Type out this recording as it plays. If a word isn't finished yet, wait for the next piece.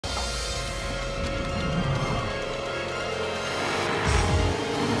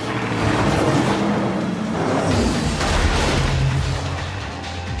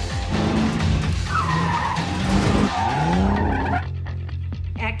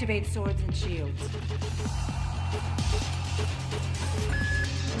Activate swords and shields.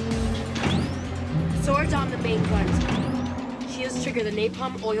 Swords on the main guns. Shields trigger the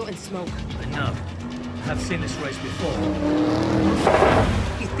napalm, oil, and smoke. Enough. I've seen this race before.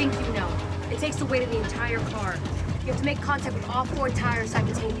 You think you know. It takes the weight of the entire car. You have to make contact with all 4 tires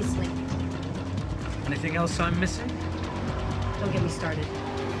simultaneously. Anything else I'm missing? Don't get me started.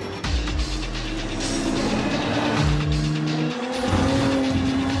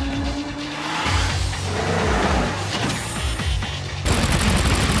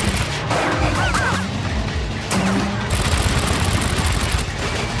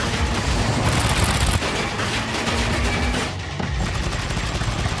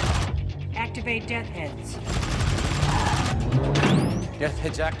 Activate death heads. Death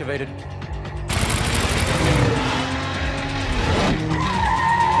heads activated.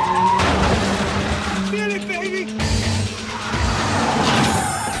 Feel it, baby!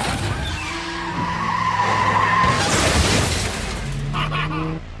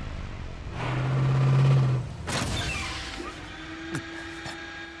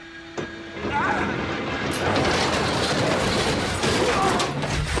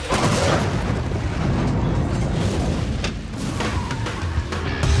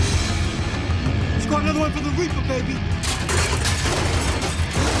 Another one for the Reaper, baby!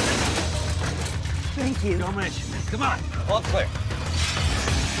 Thank you. Don't mention it. Come on. All clear.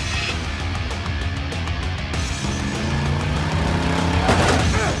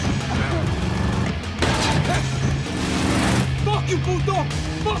 Fuck you, Bulldog!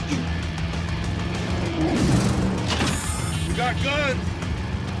 Fuck you! We got guns!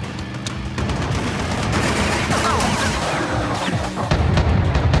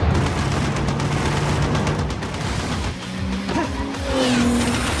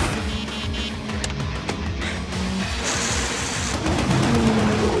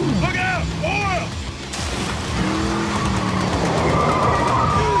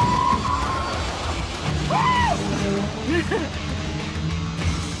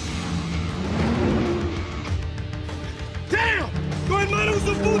 Damn! Go ahead, man, who's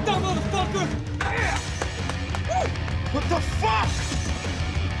a puta, motherfucker! What the fuck?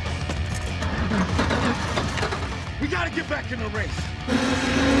 We gotta get back in the race.